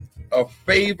of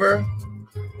favor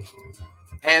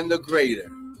and the greater.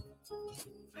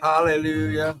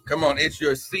 Hallelujah. Come on, it's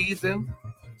your season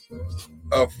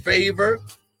of favor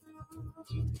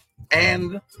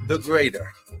and the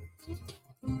greater.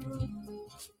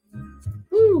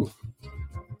 Woo.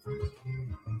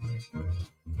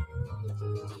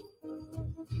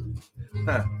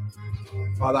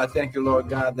 Father, I thank you, Lord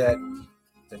God, that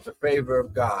the favor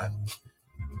of God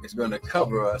is going to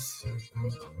cover us,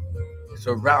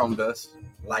 surround us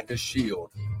like a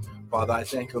shield. Father, I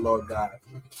thank you, Lord God,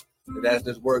 that as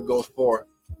this word goes forth,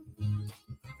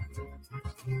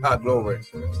 God, glory,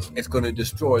 it's going to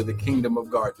destroy the kingdom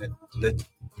of darkness. The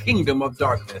kingdom of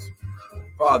darkness.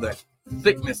 Father,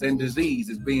 sickness and disease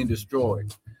is being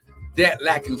destroyed. Debt,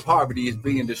 lack, and poverty is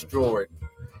being destroyed.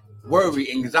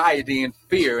 Worry, anxiety, and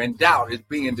fear and doubt is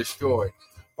being destroyed.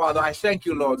 Father, I thank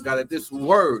you, Lord God, that this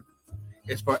word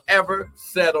is forever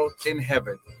settled in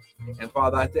heaven. And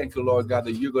Father, I thank you, Lord God,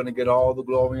 that you're going to get all the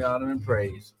glory, honor, and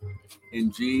praise.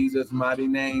 In Jesus' mighty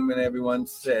name, and everyone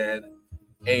said,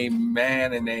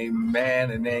 amen and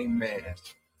amen and amen.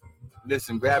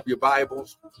 Listen, grab your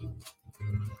Bibles,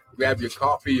 grab your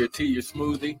coffee, your tea, your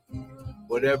smoothie,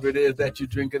 whatever it is that you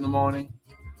drink in the morning,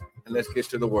 and let's get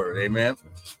to the word. Amen.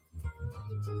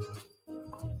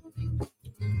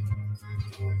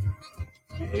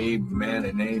 Amen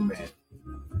and amen.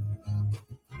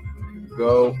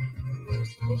 Go.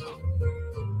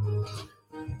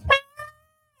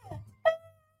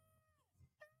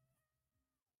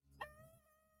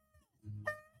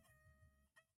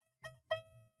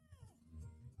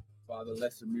 Father,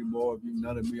 less of me, more of you,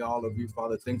 none of me, all of you.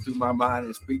 Father, think through my mind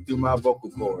and speak through my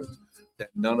vocal cords, that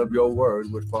none of your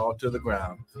word would fall to the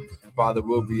ground. And Father,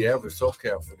 we'll be ever so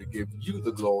careful to give you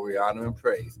the glory, honor, and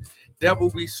praise.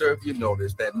 Devil, we serve you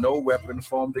notice that no weapon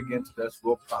formed against us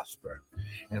will prosper.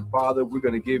 And Father, we're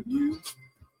going to give you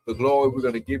the glory. We're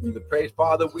going to give you the praise.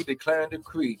 Father, we declare and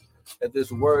decree that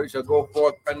this word shall go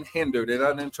forth unhindered and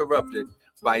uninterrupted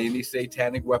by any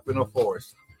satanic weapon or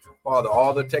force. Father,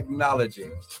 all the technology,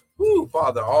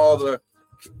 Father, all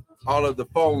of the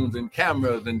phones and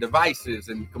cameras and devices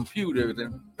and computers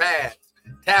and pads,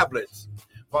 tablets,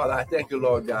 Father, I thank you,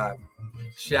 Lord God,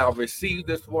 shall receive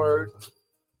this word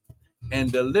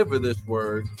and deliver this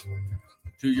word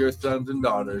to your sons and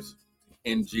daughters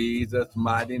in Jesus'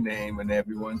 mighty name. And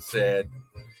everyone said,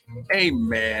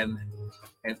 amen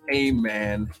and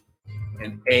amen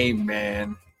and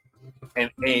amen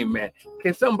and amen.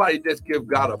 Can somebody just give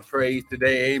God a praise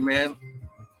today? Amen.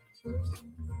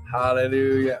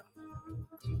 Hallelujah.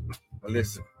 Well,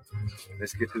 listen,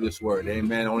 let's get to this word.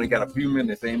 Amen. Only got a few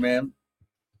minutes. Amen.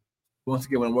 Once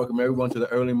again, I want to welcome everyone to the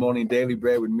Early Morning Daily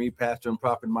Bread with me, Pastor and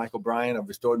Prophet Michael Bryan of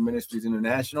Restored Ministries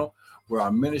International, where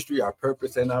our ministry, our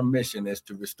purpose, and our mission is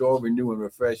to restore, renew, and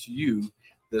refresh you,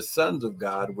 the sons of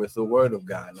God, with the word of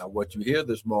God. Now, what you hear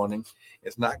this morning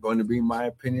is not going to be my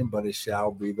opinion, but it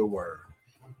shall be the word.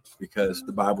 Because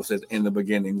the Bible says in the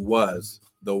beginning was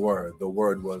the word. The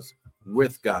word was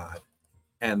with God,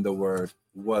 and the word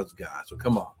was God. So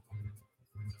come on.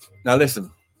 Now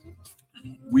listen,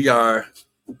 we are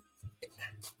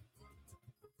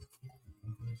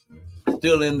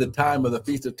still in the time of the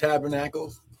Feast of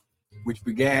Tabernacles, which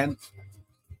began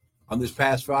on this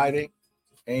past Friday.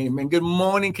 Amen. Good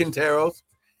morning, Quinteros.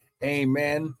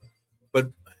 Amen. But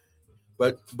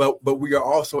we are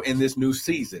also in this new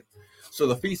season. So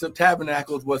the Feast of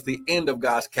Tabernacles was the end of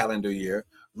God's calendar year.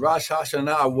 Rosh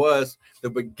Hashanah was the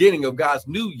beginning of God's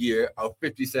new year of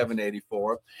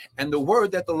 5784. And the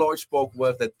word that the Lord spoke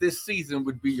was that this season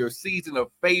would be your season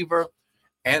of favor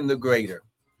and the greater.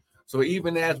 So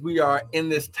even as we are in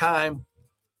this time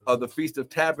of the Feast of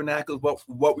Tabernacles,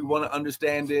 what we want to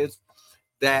understand is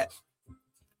that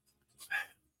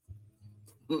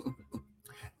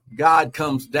God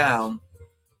comes down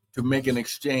to make an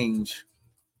exchange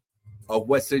of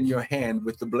what's in your hand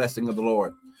with the blessing of the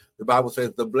Lord. The Bible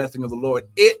says the blessing of the Lord,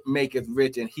 it maketh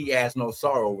rich, and he has no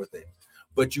sorrow with it.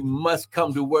 But you must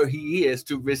come to where he is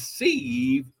to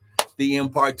receive the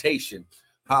impartation.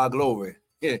 Glory.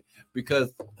 Yeah,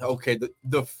 because, okay,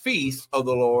 the feast of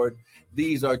the Lord,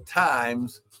 these are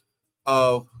times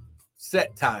of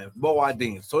set times,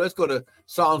 Moadim. So let's go to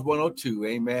Psalms 102,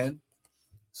 amen.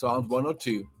 Psalms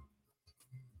 102.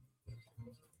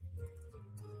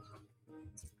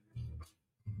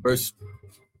 Verse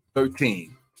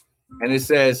 13. And it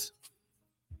says,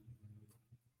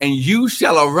 and you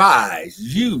shall arise,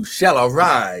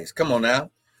 come on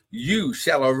now, you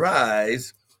shall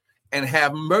arise and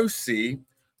have mercy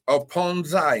upon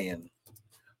Zion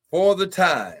for the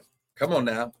time. Come on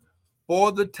now,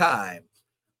 for the time.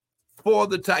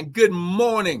 Good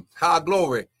morning,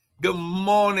 glory. Good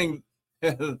morning,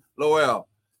 Lowell,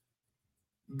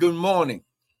 good morning.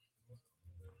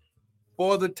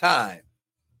 For the time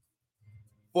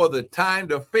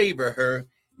to favor her,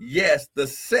 yes, the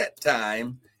set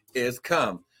time is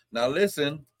come. Now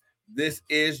listen, this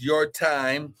is your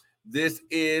time. This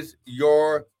is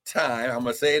your time. I'm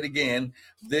going to say it again.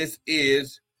 This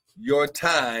is your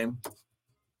time.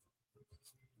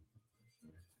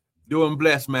 Doing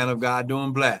blessed, man of God,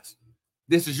 doing blessed.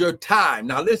 This is your time.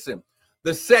 Now listen,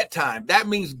 the set time. That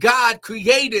means God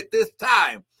created this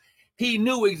time. He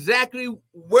knew exactly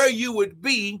where you would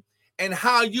be and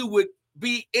how you would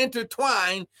be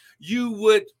intertwined. You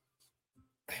would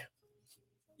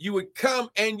come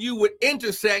and you would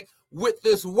intersect with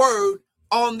this word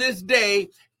on this day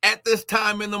at this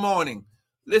time in the morning.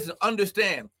 Listen,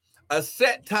 understand, a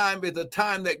set time is a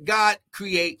time that God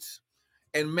creates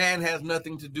and man has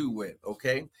nothing to do with,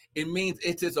 okay? It means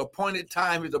it's his appointed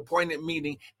time, his appointed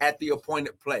meeting at the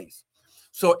appointed place.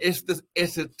 So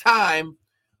it's a time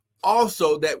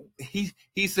also that he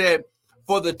said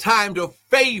for the time to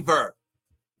favor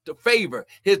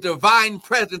his divine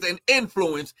presence and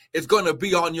influence is going to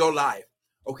be on your life.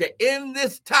 Okay, in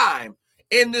this time,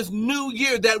 in this new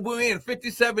year that we're in,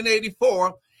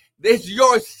 5784, it's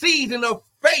your season of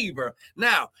favor.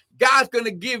 Now, God's going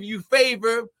to give you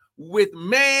favor with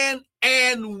man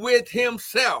and with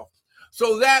himself.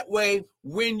 So that way,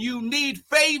 when you need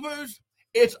favors,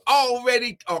 it's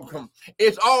already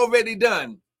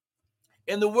done.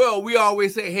 In the world, we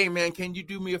always say, hey, man, can you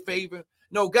do me a favor?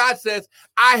 No, God says,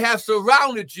 I have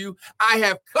surrounded you. I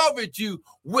have covered you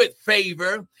with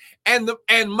favor. And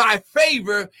my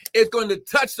favor is going to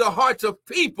touch the hearts of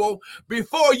people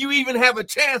before you even have a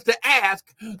chance to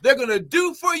ask. They're going to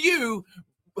do for you.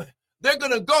 They're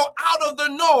going to go out of the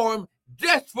norm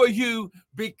just for you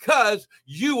because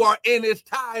you are in this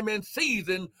time and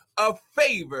season of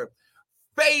favor.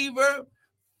 Favor,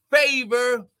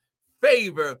 favor,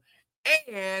 favor.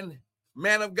 And,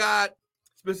 man of God,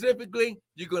 specifically,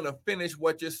 you're going to finish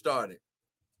what you started.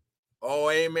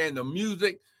 Oh, amen. The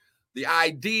music, the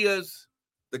ideas,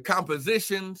 the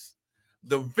compositions,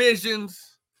 the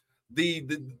visions,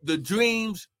 the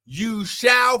dreams, you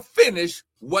shall finish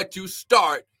what you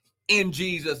start in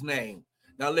Jesus' name.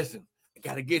 Now, listen, I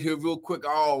got to get here real quick.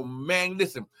 Oh, man,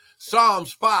 listen.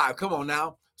 Psalms 5. Come on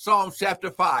now. Psalms chapter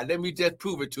 5. Let me just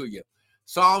prove it to you.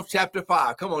 Psalms chapter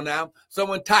 5. Come on now.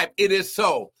 Someone type, it is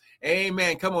so.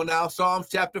 Amen. Come on now. Psalms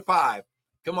chapter 5.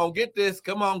 Come on, get this.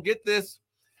 Come on, get this.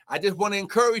 I just want to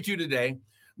encourage you today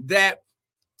that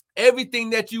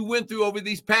everything that you went through over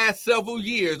these past several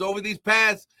years, over these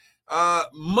past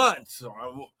months,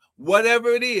 or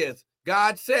whatever it is,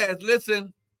 God says,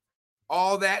 listen,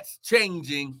 all that's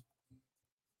changing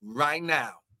right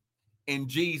now in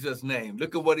Jesus' name.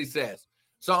 Look at what he says.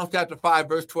 Psalms chapter 5,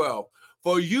 verse 12.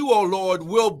 For you, O Lord,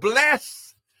 will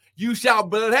bless. You shall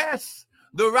bless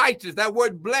the righteous. That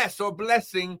word bless or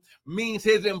blessing means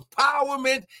his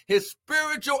empowerment, his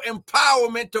spiritual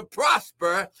empowerment to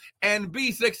prosper and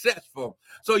be successful.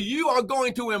 So you are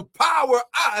going to empower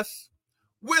us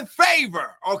with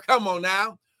favor. Oh, come on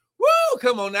now. Woo,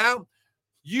 come on now.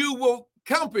 You will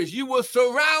compass, you will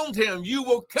surround him, you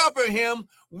will cover him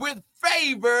with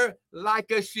favor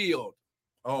like a shield.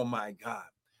 Oh, my God.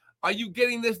 Are you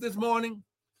getting this morning?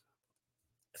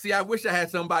 See, I wish I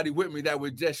had somebody with me that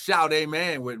would just shout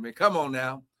amen with me. Come on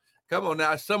now. Come on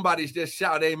now. Somebody's just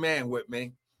shout amen with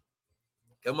me.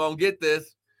 Come on, get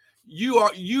this.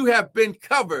 You have been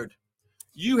covered.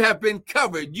 You have been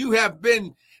covered. You have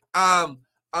been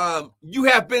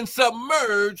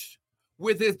submerged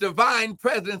with his divine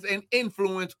presence and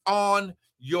influence on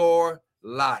your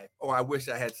life. Oh, I wish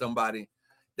I had somebody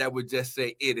that would just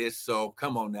say it is so.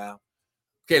 Come on now.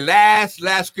 Okay, last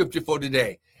scripture for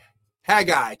today.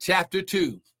 Haggai chapter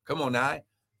 2. Come on now.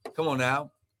 Come on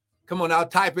now. Come on now.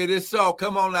 Type it is so.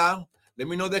 Come on now. Let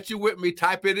me know that you're with me.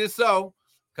 Type it is so.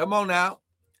 Come on now.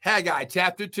 Haggai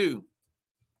chapter 2.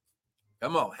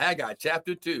 Come on. Haggai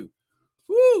chapter 2.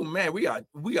 Woo, man, we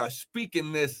are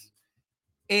speaking this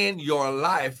in your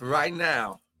life right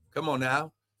now. Come on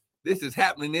now. This is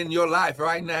happening in your life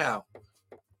right now.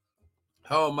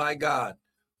 Oh, my God.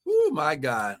 Woo, my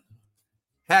God.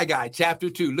 Haggai chapter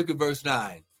 2, look at verse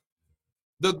 9.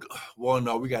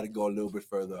 No, we got to go a little bit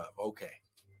further up. Okay.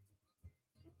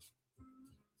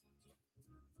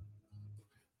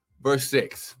 Verse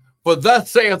 6. For thus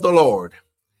saith the Lord,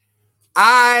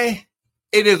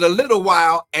 it is a little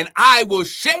while, and I will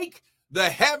shake the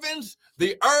heavens,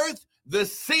 the earth, the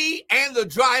sea, and the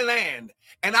dry land,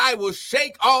 and I will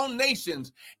shake all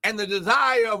nations, and the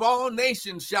desire of all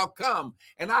nations shall come,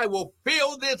 and I will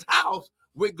fill this house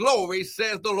with glory,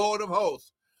 says the Lord of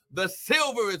hosts. The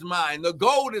silver is mine, the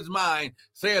gold is mine,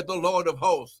 saith the Lord of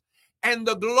hosts. And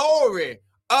the glory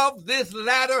of this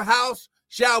latter house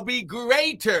shall be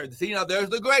greater. See, now there's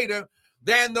the greater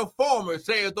than the former,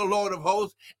 saith the Lord of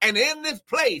hosts. And in this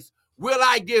place will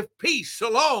I give peace,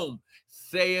 shalom,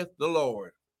 saith the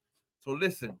Lord. So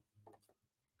listen,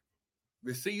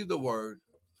 receive the word.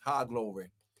 High glory.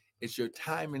 It's your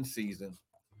time and season.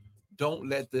 Don't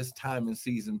let this time and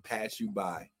season pass you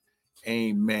by.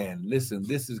 Amen. Listen,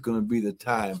 this is going to be the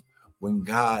time when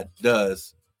God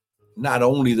does not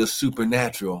only the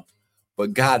supernatural,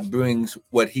 but God brings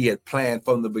what he had planned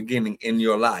from the beginning in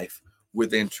your life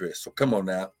with interest. So come on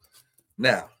now.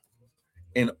 Now,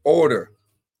 in order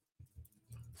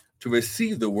to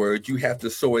receive the word, you have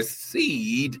to sow a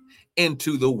seed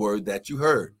into the word that you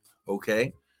heard.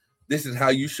 Okay? This is how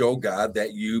you show God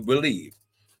that you believe.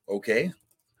 Okay?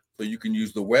 So you can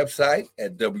use the website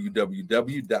at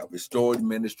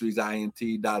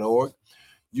www.restoredministriesint.org.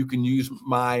 You can use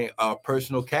my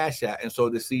personal cash app and sow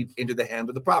the seed into the hand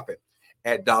of the prophet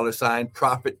at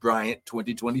 $Prophet Bryant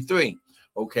 2023.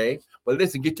 Okay, but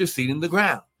listen, get your seed in the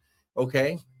ground.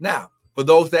 Okay, now for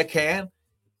those that can,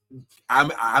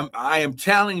 I am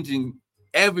challenging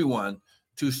everyone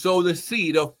to sow the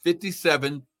seed of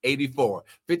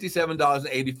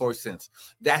 $57.84.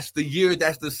 That's the year,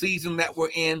 that's the season that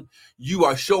we're in. You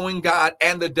are showing God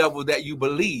and the devil that you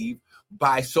believe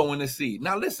by sowing a seed.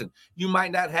 Now listen, you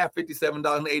might not have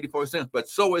 $57.84, but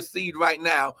sow a seed right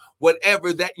now.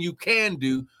 Whatever that you can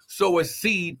do, sow a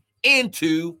seed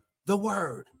into the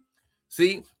word.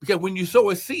 See, because when you sow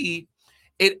a seed,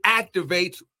 it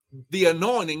activates the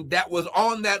anointing that was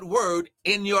on that word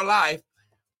in your life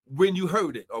when you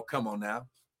heard it. Oh, come on now.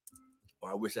 Oh,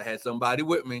 I wish I had somebody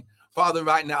with me. Father,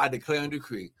 right now I declare and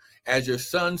decree, as your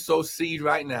son sows seed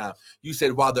right now, you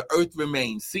said, while the earth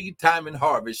remains, seed time and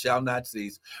harvest shall not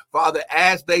cease. Father,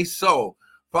 as they sow,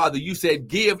 Father, you said,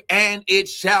 give and it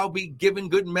shall be given,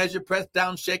 good measure, pressed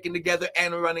down, shaken together,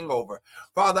 and running over.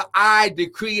 Father, I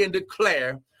decree and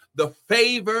declare the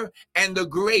favor and the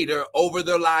greater over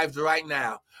their lives right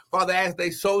now. Father, as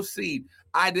they sow seed,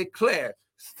 I declare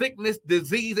sickness,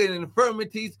 disease, and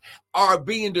infirmities are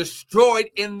being destroyed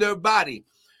in their body.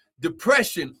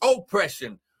 Depression,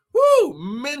 oppression,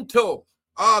 mental,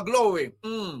 glory,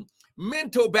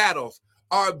 mental battles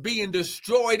are being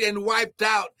destroyed and wiped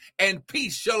out, and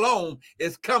peace, shalom,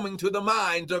 is coming to the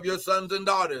minds of your sons and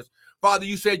daughters. Father,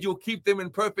 you said you'll keep them in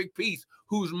perfect peace,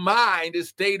 whose mind is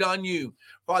stayed on you.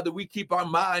 Father, we keep our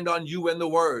mind on you and the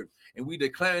word, and we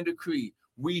declare and decree,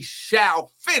 we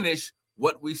shall finish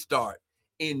what we start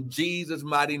in Jesus'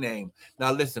 mighty name.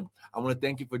 Now, listen, I want to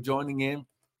thank you for joining in.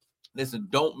 Listen,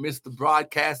 don't miss the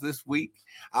broadcast this week.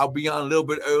 I'll be on a little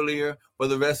bit earlier for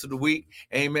the rest of the week.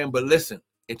 Amen. But listen,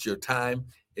 it's your time.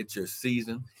 It's your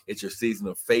season. It's your season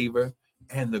of favor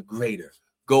and the greater.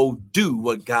 Go do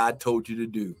what God told you to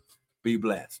do. Be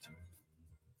blessed.